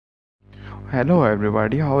Hello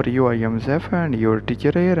everybody, how are you? I am Zef and your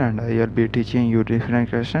teacher here, and I will be teaching you different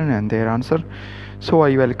questions and their answer. So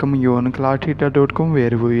I welcome you on classtheta.com where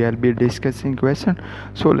we will be discussing question.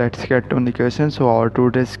 So let's get on the question. So our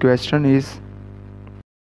today's question is,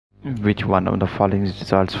 which one of the following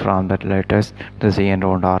results from the latest decision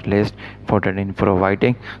round are least important in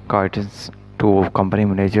providing guidance to company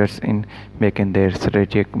managers in making their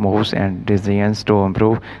strategic moves and decisions to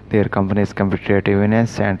improve their company's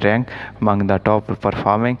competitiveness and rank among the top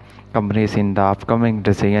performing companies in the upcoming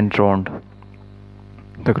decision round?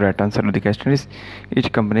 The correct answer to the question is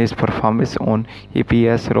each company's performance on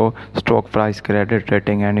EPS, row, stock price, credit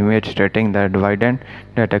rating, and image rating, the dividend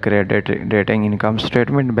data, credit rating, income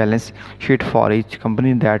statement, balance sheet for each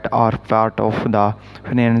company that are part of the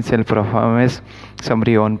financial performance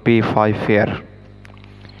summary on P5 fair.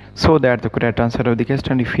 So that's the correct answer of the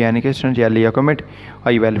question. If you have any questions, leave a comment.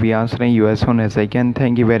 I will be answering you as soon as I can.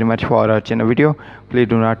 Thank you very much for watching the video. Please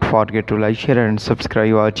do not forget to like, share and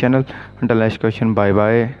subscribe our channel. Until next question, bye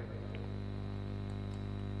bye.